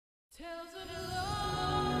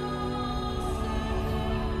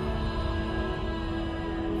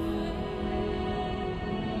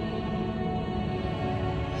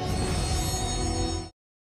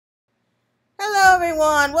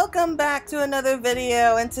everyone, welcome back to another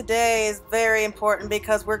video, and today is very important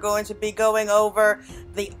because we're going to be going over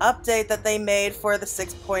the update that they made for the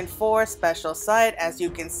 6.4 special site. As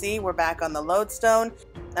you can see, we're back on the lodestone.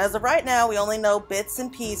 As of right now, we only know bits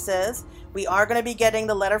and pieces. We are going to be getting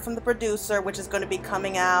the letter from the producer, which is going to be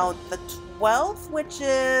coming out the 12th, which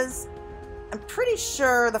is, I'm pretty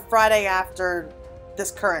sure, the Friday after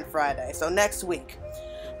this current Friday, so next week.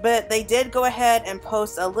 But they did go ahead and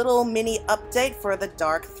post a little mini update for the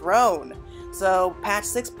Dark Throne. So patch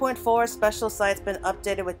 6.4 special site's been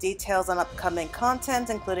updated with details on upcoming content,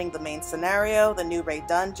 including the main scenario, the new raid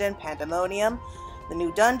dungeon, Pandæmonium, the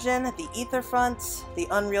new dungeon, the Aetherfont, the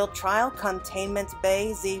Unreal Trial, Containment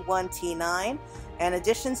Bay Z1T9, and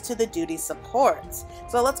additions to the duty supports.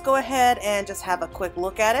 So let's go ahead and just have a quick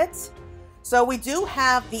look at it. So we do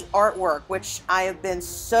have the artwork, which I have been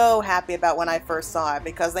so happy about when I first saw it,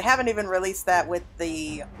 because they haven't even released that with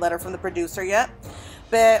the letter from the producer yet.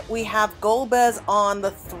 But we have Golbez on the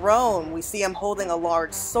throne. We see him holding a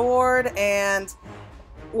large sword, and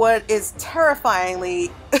what is terrifyingly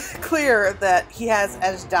clear that he has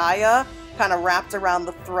Azhdaya kind of wrapped around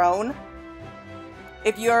the throne.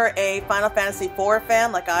 If you're a Final Fantasy IV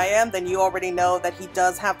fan like I am, then you already know that he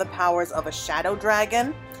does have the powers of a shadow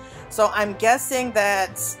dragon. So I'm guessing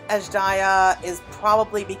that Azhdaya is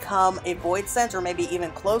probably become a Void Scent, or maybe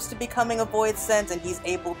even close to becoming a Void Scent, and he's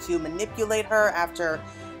able to manipulate her after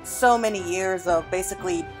so many years of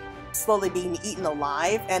basically slowly being eaten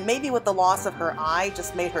alive. And maybe with the loss of her eye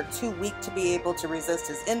just made her too weak to be able to resist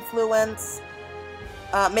his influence.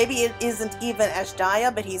 Maybe it isn't even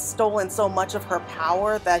Azhdaya, but he's stolen so much of her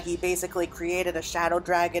power that he basically created a shadow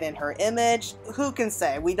dragon in her image. Who can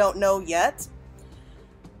say? We don't know yet.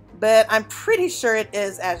 But I'm pretty sure it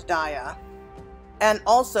is Azhdaya. And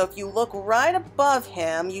also, if you look right above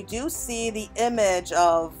him, you do see the image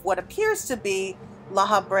of what appears to be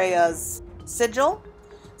Lahabrea's sigil.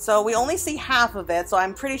 So we only see half of it, so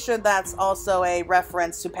I'm pretty sure that's also a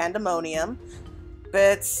reference to Pandæmonium.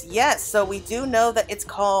 But yes, so we do know that it's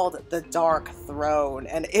called the Dark Throne,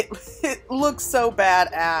 and it looks so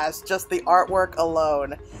badass, just the artwork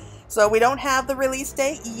alone. So we don't have the release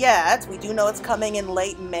date yet. We do know it's coming in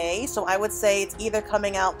late May, so I would say it's either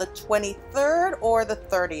coming out the 23rd or the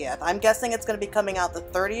 30th. I'm guessing it's going to be coming out the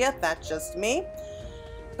 30th, that's just me.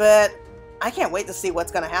 But I can't wait to see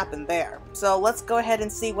what's going to happen there. So let's go ahead and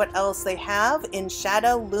see what else they have. In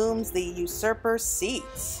shadow looms the Usurper's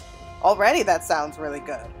Seat. Already that sounds really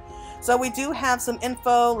good. So we do have some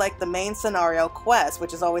info like the main scenario quest,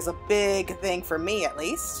 which is always a big thing for me at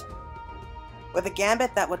least. With a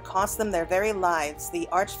gambit that would cost them their very lives, the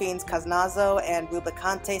archfiends Kaznazo and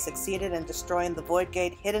Rubicante succeeded in destroying the Void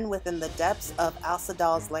Gate hidden within the depths of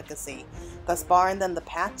Alcidal's legacy, thus barring them the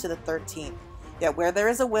path to the 13th. Yet where there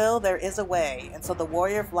is a will, there is a way, and so the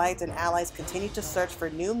Warrior of Light and allies continue to search for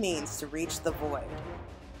new means to reach the Void.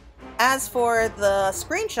 As for the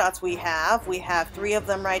screenshots we have 3 of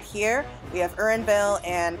them right here. We have Urnvale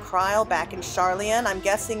and Kryl back in Sharlayan. I'm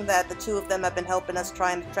guessing that the 2 of them have been helping us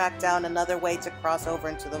trying to track down another way to cross over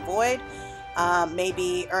into the Void.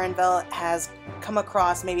 Maybe Urnvale has come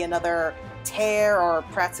across maybe another tear or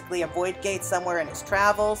practically a Void Gate somewhere in his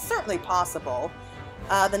travels. Certainly possible.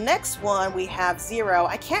 The next one we have Zero.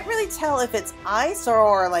 I can't really tell if it's ice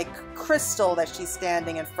or like crystal that she's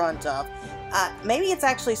standing in front of. Maybe it's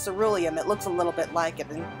actually ceruleum. It looks a little bit like it,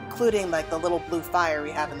 including like the little blue fire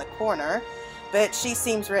we have in the corner. But she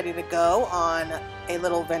seems ready to go on a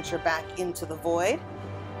little venture back into the Void.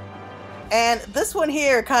 And this one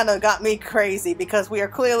here kind of got me crazy because we are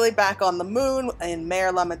clearly back on the moon in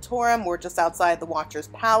Mare Lamentorum. We're just outside the Watcher's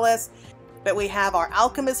Palace. But we have our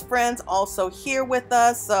alchemist friends also here with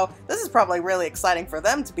us. So this is probably really exciting for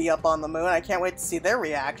them to be up on the moon. I can't wait to see their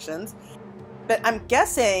reactions. But I'm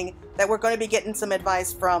guessing that we're going to be getting some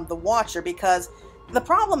advice from the Watcher, because the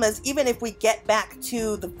problem is, even if we get back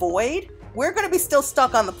to the Void, we're going to be still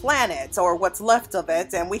stuck on the planet, or what's left of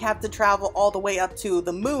it, and we have to travel all the way up to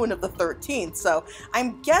the moon of the 13th. So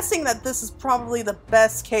I'm guessing that this is probably the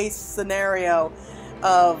best case scenario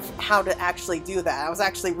of how to actually do that. I was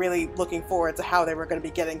actually really looking forward to how they were going to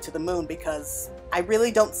be getting to the moon, because I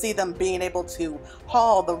really don't see them being able to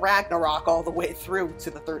haul the Ragnarok all the way through to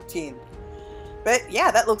the 13th. But yeah,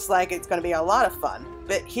 that looks like it's going to be a lot of fun.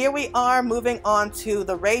 But here we are moving on to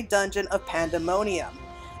the raid dungeon of Pandæmonium.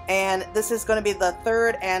 And this is going to be the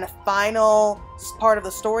 3rd and final part of the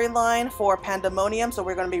storyline for Pandæmonium. So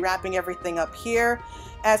we're going to be wrapping everything up here.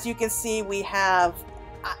 As you can see, we have...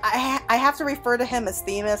 I have to refer to him as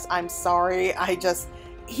Themis. I'm sorry.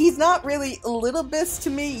 He's not really Littlebis to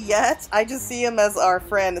me yet. I just see him as our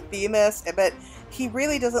friend Themis. But he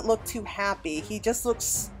really doesn't look too happy. He just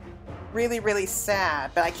looks really, really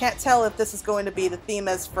sad. But I can't tell if this is going to be the theme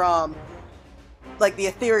as from like the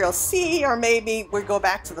Ethereal Sea, or maybe we go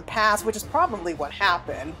back to the past, which is probably what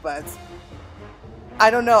happened, but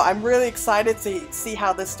I don't know. I'm really excited to see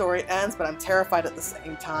how this story ends, but I'm terrified at the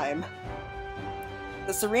same time.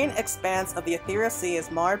 The serene expanse of the Ethereal Sea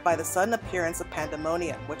is marred by the sudden appearance of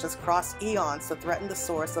Pandæmonium, which has crossed eons to threaten the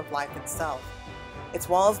source of life itself. Its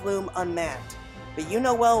walls loom unmanned, but you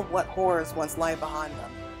know well what horrors once lie behind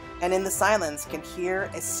them, and in the silence can hear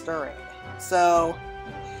a stirring. So,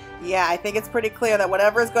 yeah, I think it's pretty clear that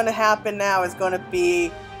whatever is going to happen now is going to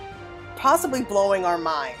be possibly blowing our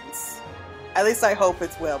minds. At least I hope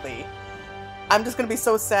it will be. I'm just going to be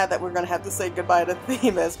so sad that we're going to have to say goodbye to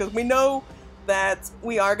Themis, because we know that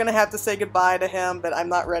we are going to have to say goodbye to him, but I'm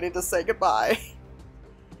not ready to say goodbye.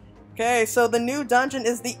 Okay, so the new dungeon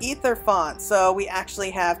is the Aetherfont. So we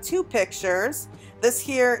actually have 2 pictures. This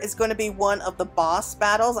here is going to be one of the boss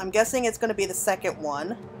battles. I'm guessing it's going to be the second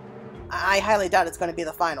one. I highly doubt it's going to be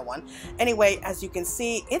the final one. Anyway, as you can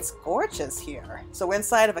see, it's gorgeous here. So we're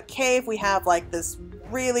inside of a cave. We have like this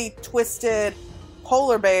really twisted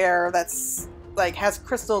polar bear that's like has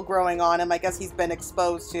crystal growing on him. I guess he's been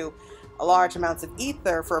exposed to large amounts of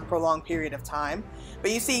ether for a prolonged period of time.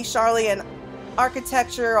 But you see Charlian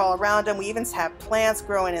architecture all around him. We even have plants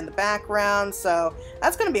growing in the background. So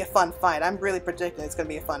that's going to be a fun fight. I'm really predicting it's going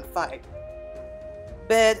to be a fun fight.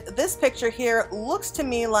 But this picture here looks to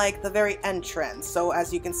me like the very entrance. So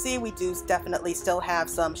as you can see, we do definitely still have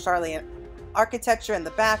some Charlian architecture in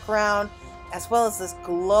the background, as well as this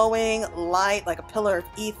glowing light like a pillar of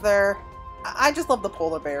ether. I just love the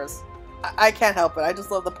polar bears. I can't help it. I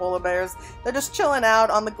just love the polar bears. They're just chilling out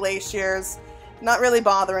on the glaciers, not really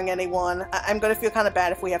bothering anyone. I'm going to feel kind of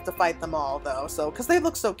bad if we have to fight them all, though, because they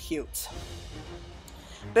look so cute.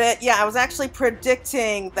 But yeah, I was actually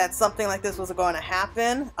predicting that something like this was going to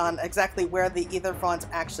happen on exactly where the Aetherfont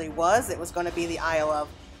actually was. It was going to be the Isle of,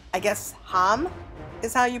 I guess, Ham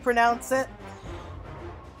is how you pronounce it.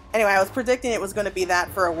 Anyway, I was predicting it was going to be that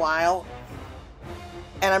for a while,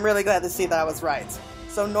 and I'm really glad to see that I was right.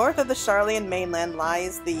 So north of the Charlian mainland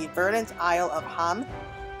lies the verdant Isle of Ham,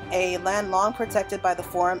 a land long protected by the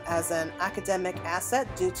Forum as an academic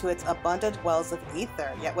asset due to its abundant wells of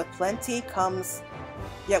ether. Yet with plenty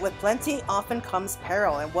often comes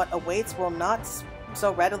peril, and what awaits will not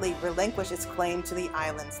so readily relinquish its claim to the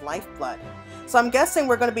island's lifeblood. So I'm guessing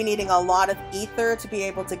we're going to be needing a lot of ether to be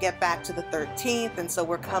able to get back to the 13th, and so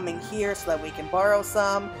we're coming here so that we can borrow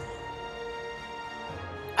some.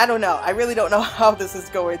 I don't know. I really don't know how this is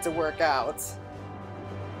going to work out.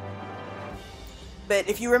 But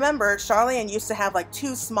if you remember, Charlian used to have like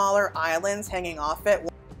 2 smaller islands hanging off it.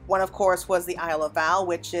 One, of course, was the Isle of Val,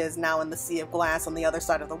 which is now in the Sea of Glass on the other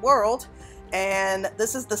side of the world. And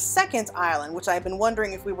this is the second island, which I've been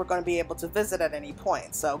wondering if we were going to be able to visit at any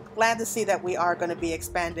point. So glad to see that we are going to be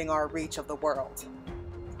expanding our reach of the world.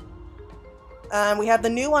 We have the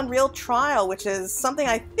new Unreal Trial, which is something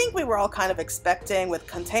I think we were all kind of expecting with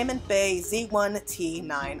Containment Bay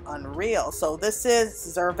Z1T9 Unreal. So this is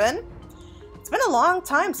Zervan. It's been a long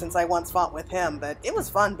time since I once fought with him, but it was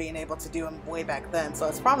fun being able to do him way back then, so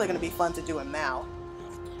it's probably going to be fun to do him now.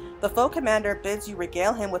 The foe commander bids you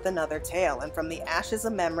regale him with another tale, and from the ashes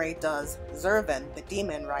of memory does Zervan, the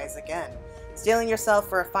demon, rise again. Steeling yourself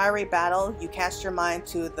for a fiery battle, you cast your mind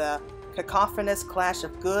to the cacophonous clash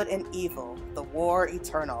of good and evil, the war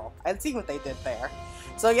eternal. I see what they did there.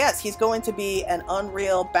 So yes, he's going to be an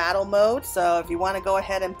Unreal battle mode, so if you want to go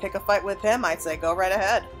ahead and pick a fight with him, I'd say go right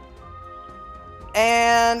ahead.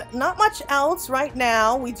 And not much else right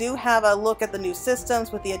now. We do have a look at the new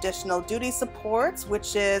systems with the additional duty supports,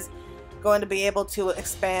 which is going to be able to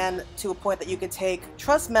expand to a point that you can take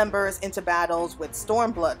trust members into battles with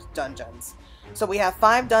Stormblood dungeons. So we have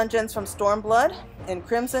 5 dungeons from Stormblood. In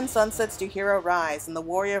Crimson Sunsets do Hero Rise, and the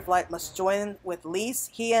Warrior of Light must join with Lise,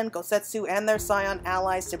 Hien, Gosetsu, and their Scion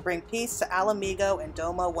allies to bring peace to Alamigo and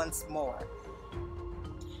Doma once more.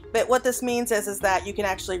 But what this means is that you can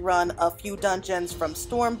actually run a few dungeons from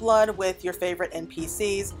Stormblood with your favorite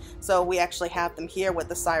NPCs. So we actually have them here with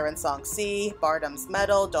the Siren Song Sea, Bardam's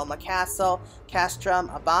Meadow, Doma Castle, Castrum,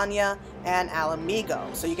 Abanya, and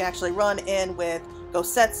Alamigo. So you can actually run in with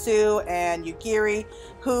Gosetsu and Yugiri,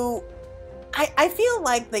 who I feel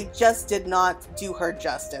like they just did not do her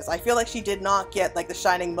justice. I feel like she did not get like the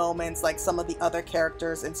shining moments like some of the other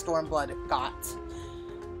characters in Stormblood got.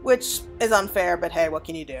 Which is unfair, but hey, what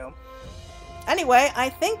can you do? Anyway, I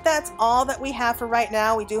think that's all that we have for right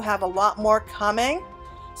now. We do have a lot more coming.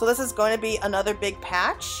 So this is going to be another big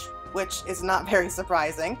patch, which is not very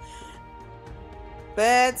surprising.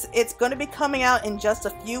 But it's going to be coming out in just a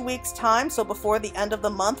few weeks' time, so before the end of the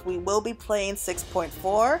month we will be playing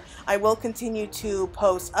 6.4. I will continue to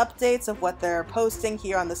post updates of what they're posting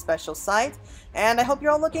here on the special site, and I hope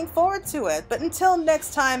you're all looking forward to it. But until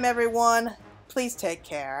next time, everyone, please take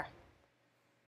care.